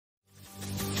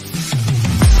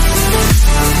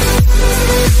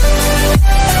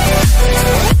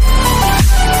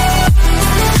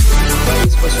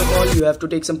to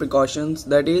take some precautions.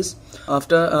 That is,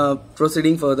 after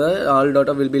proceeding further, all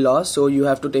data will be lost, so you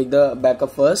have to take the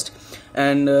backup first.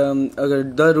 And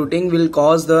the routing will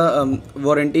cause the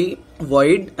warranty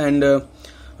void, and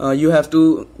you have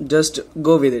to just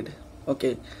go with it.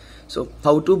 Okay, so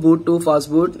how to boot to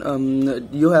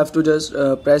Fastboot? You have to just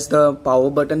press the power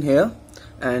button here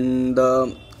and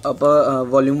the upper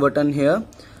volume button here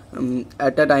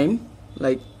at a time,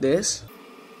 like this.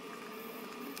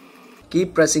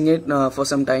 Keep pressing it for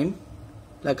some time,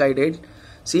 like I did.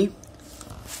 See,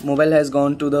 mobile has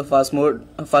gone to the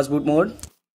Fastboot mode.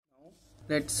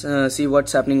 Let's see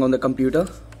what's happening on the computer.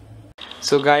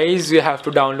 So guys, you have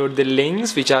to download the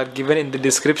links which are given in the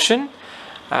description,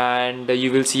 and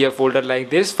you will see a folder like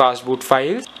this, Fastboot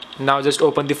Files. Now just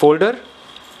open the folder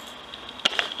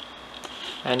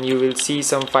and you will see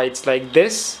some files like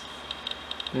this,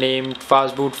 named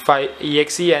Fastboot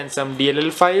exe, and some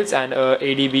DLL files and a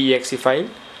ADB exe file.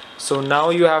 So now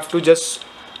you have to just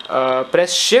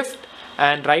press shift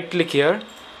and right click here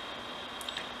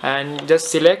and just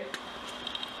select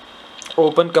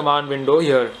open command window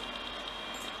here,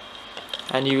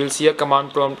 and you will see a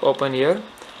command prompt open here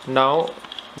now,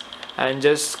 and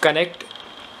just connect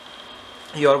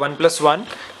your ONEPLUS ONE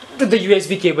to the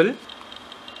USB cable.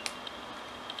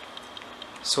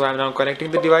 So I am now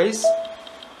connecting the device.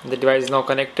 The device is now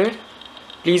connected.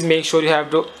 Please make sure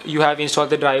you have installed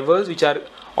the drivers, which are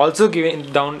also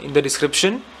given down in the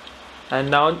description. And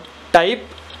now type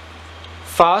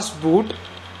Fastboot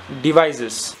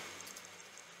devices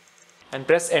and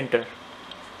press enter,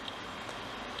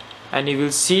 and you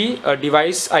will see a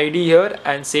device ID here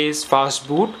and says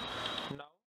Fastboot.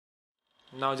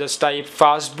 Now just type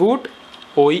Fastboot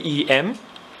OEM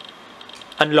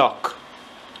unlock,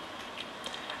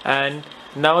 and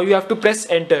now you have to press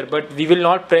enter, but we will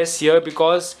not press here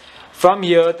because from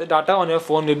here the data on your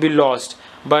phone will be lost.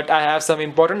 But I have some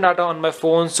important data on my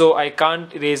phone, so I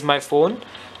can't erase my phone.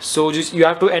 So just you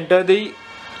have to enter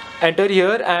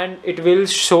here and it will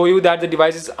show you that the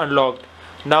device is unlocked.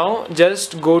 Now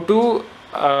just go to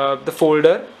the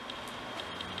folder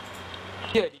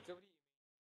here,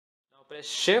 now press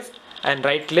shift and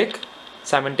right click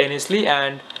simultaneously,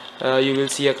 and you will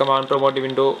see a command prompt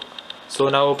window. So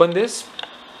now open this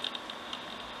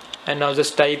and now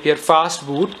just type here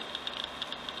Fastboot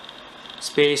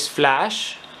space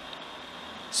flash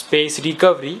space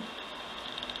recovery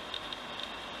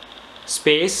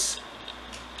space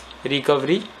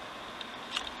recovery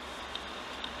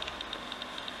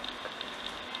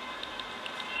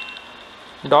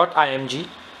 .img,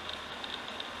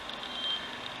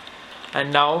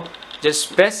 and now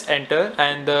just press enter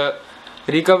and the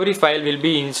recovery file will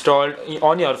be installed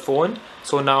on your phone.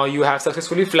 So now you have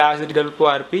successfully flashed the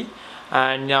TWRP,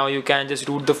 and now you can just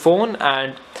root the phone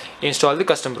and install the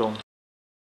custom ROM.